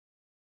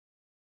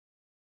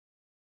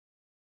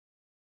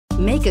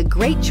Make a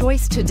great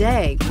choice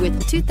today with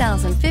the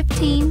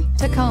 2015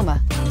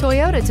 Tacoma.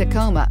 Toyota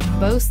Tacoma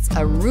boasts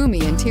a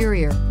roomy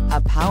interior,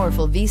 a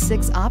powerful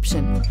V6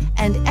 option,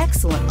 and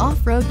excellent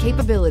off-road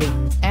capability,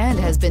 and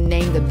has been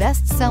named the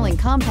best-selling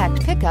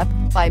compact pickup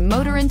by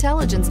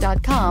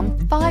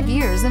MotorIntelligence.com 5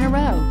 years in a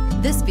row.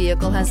 This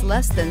vehicle has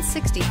less than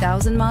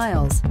 60,000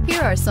 miles.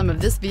 Here are some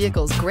of this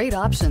vehicle's great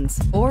options: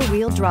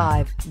 four-wheel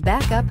drive,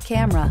 backup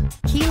camera,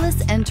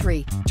 keyless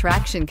entry,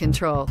 traction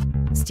control,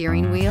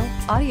 steering wheel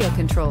audio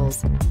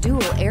controls, dual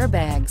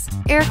airbags,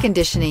 air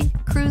conditioning,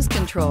 cruise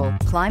control,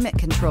 climate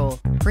control,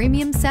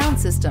 premium sound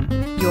system.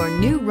 Your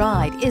new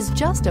ride is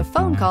just a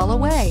phone call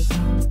away.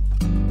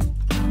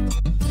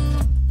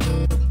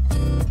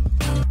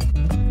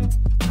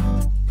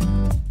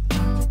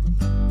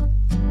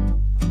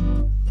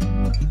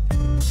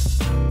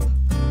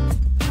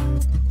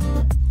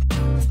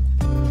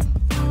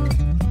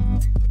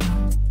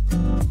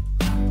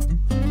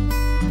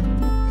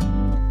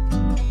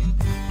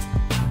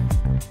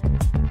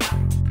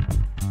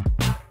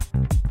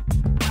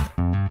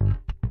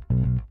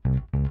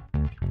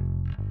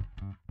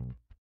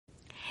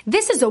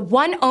 This is a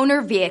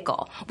one-owner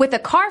vehicle with a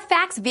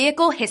Carfax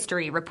Vehicle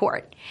History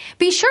Report.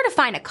 Be sure to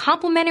find a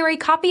complimentary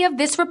copy of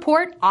this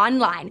report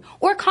online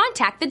or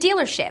contact the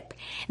dealership.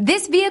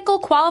 This vehicle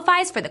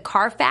qualifies for the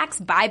Carfax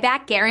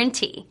Buyback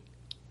Guarantee.